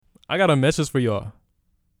I got a message for y'all.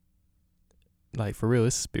 Like, for real,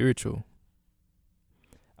 it's spiritual.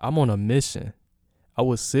 I'm on a mission. I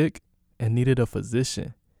was sick and needed a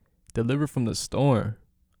physician. Delivered from the storm.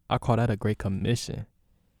 I call that a great commission.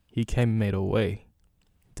 He came and made a way.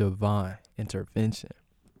 Divine intervention.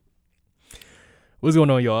 What's going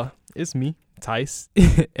on, y'all? It's me, Tice,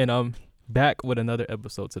 and I'm back with another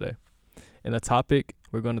episode today. And the topic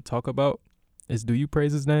we're going to talk about is, do you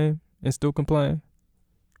praise his name and still complain?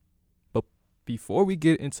 But before we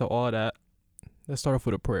get into all that, let's start off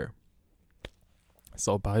with a prayer.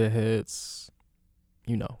 So bow your heads.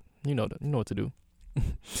 You know what to do.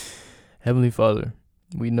 Heavenly Father,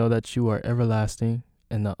 we know that you are everlasting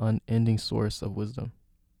and the unending source of wisdom.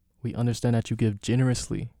 We understand that you give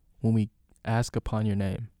generously when we ask upon your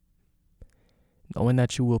name. Knowing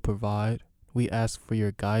that you will provide, we ask for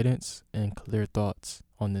your guidance and clear thoughts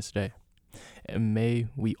on this day. And may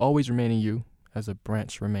we always remain in you as a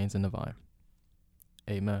branch remains in the vine.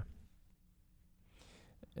 Amen.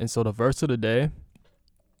 And so the verse of the day,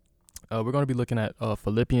 we're going to be looking at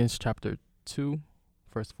Philippians chapter 2,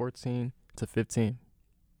 verse 14 to 15.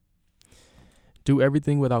 Do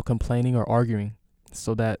everything without complaining or arguing,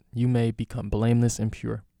 so that you may become blameless and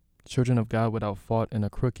pure, children of God without fault in a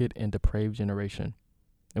crooked and depraved generation,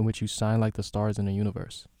 in which you shine like the stars in the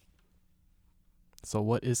universe. So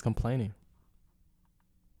what is complaining?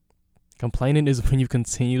 Complaining is when you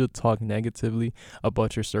continue to talk negatively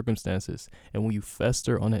about your circumstances and when you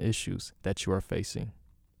fester on the issues that you are facing.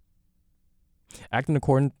 Acting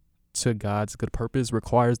according to God's good purpose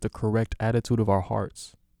requires the correct attitude of our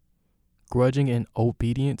hearts. Grudging and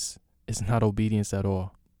obedience is not obedience at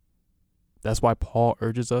all. That's why Paul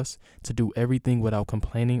urges us to do everything without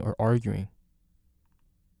complaining or arguing.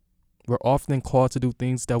 We're often called to do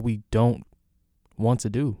things that we don't want to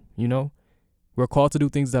do, We're called to do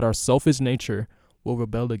things that our selfish nature will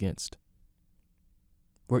rebel against.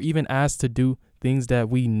 We're even asked to do things that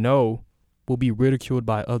we know will be ridiculed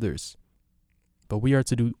by others. But we are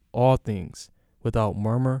to do all things without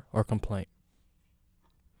murmur or complaint.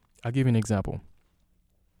 I'll give you an example.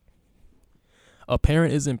 A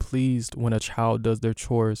parent isn't pleased when a child does their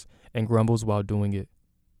chores and grumbles while doing it.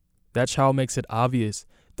 That child makes it obvious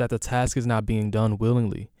that the task is not being done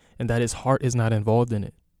willingly and that his heart is not involved in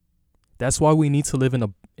it. That's why we need to live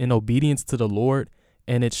in obedience to the Lord,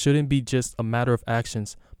 and it shouldn't be just a matter of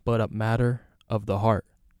actions, but a matter of the heart.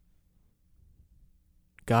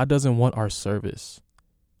 God doesn't want our service.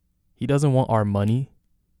 He doesn't want our money.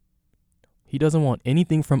 He doesn't want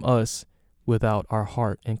anything from us without our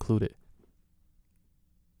heart included.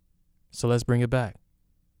 So let's bring it back.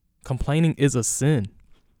 Complaining is a sin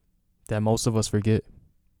that most of us forget.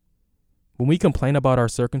 When we complain about our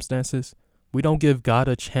circumstances, we don't give God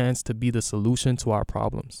a chance to be the solution to our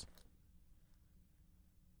problems.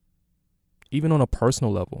 Even on a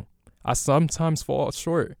personal level, I sometimes fall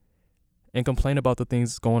short and complain about the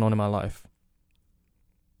things going on in my life.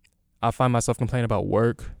 I find myself complaining about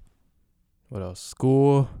work,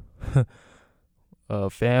 school,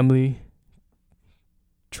 family,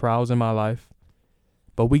 trials in my life.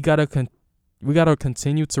 But we gotta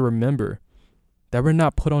continue to remember that we're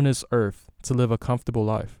not put on this earth to live a comfortable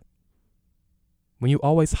life. When you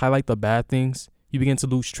always highlight the bad things, you begin to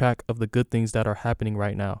lose track of the good things that are happening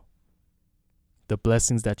right now. The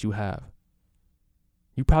blessings that you have.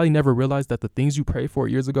 You probably never realized that the things you prayed for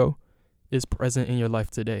years ago is present in your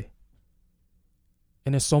life today.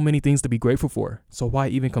 And there's so many things to be grateful for. So why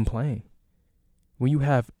even complain? When you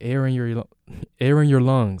have air in your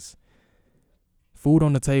lungs, food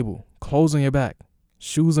on the table, clothes on your back,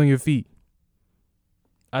 shoes on your feet.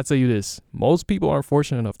 I tell you this, most people aren't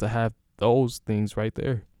fortunate enough to have those things right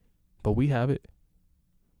there, but we have it.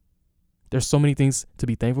 There's so many things to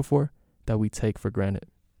be thankful for that we take for granted.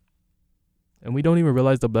 And we don't even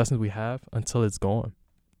realize the blessings we have until it's gone.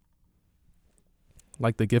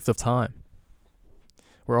 Like the gift of time.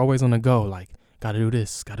 We're always on the go, like, gotta do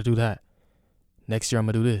this, gotta do that. Next year I'm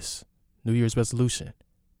gonna do this. New Year's resolution.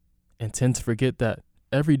 And tend to forget that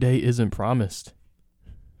every day isn't promised.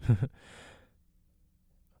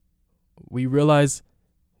 We realize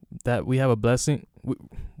that we have a blessing.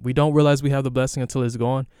 We don't realize we have the blessing until it's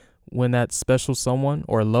gone, when that special someone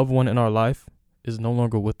or a loved one in our life is no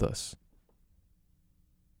longer with us.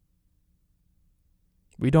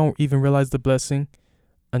 We don't even realize the blessing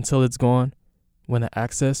until it's gone, when the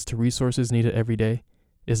access to resources needed every day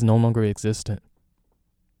is no longer existent.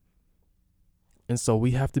 And so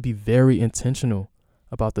we have to be very intentional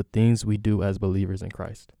about the things we do as believers in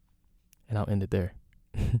Christ. And I'll end it there.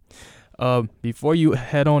 Before you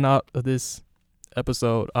head on out of this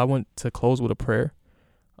episode, I want to close with a prayer.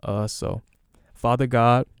 So, Father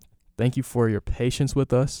God, Thank you for your patience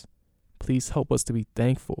with us. Please help us to be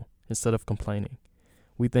thankful instead of complaining.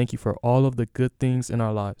 We thank you for all of the good things in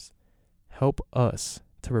our lives. Help us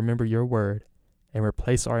to remember your word and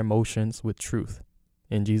replace our emotions with truth.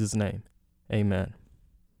 In Jesus' name, amen.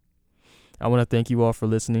 I want to thank you all for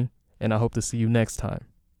listening, and I hope to see you next time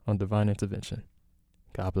on Divine Intervention.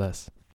 God bless.